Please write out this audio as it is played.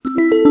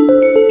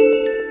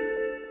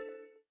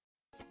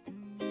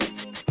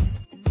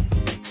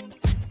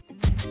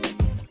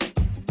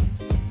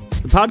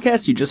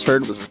podcast you just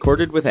heard was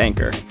recorded with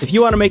Anchor. If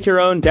you want to make your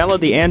own, download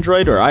the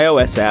Android or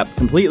iOS app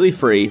completely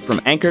free from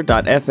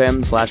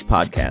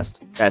anchor.fm/podcast.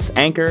 That's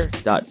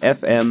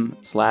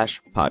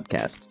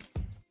anchor.fm/podcast.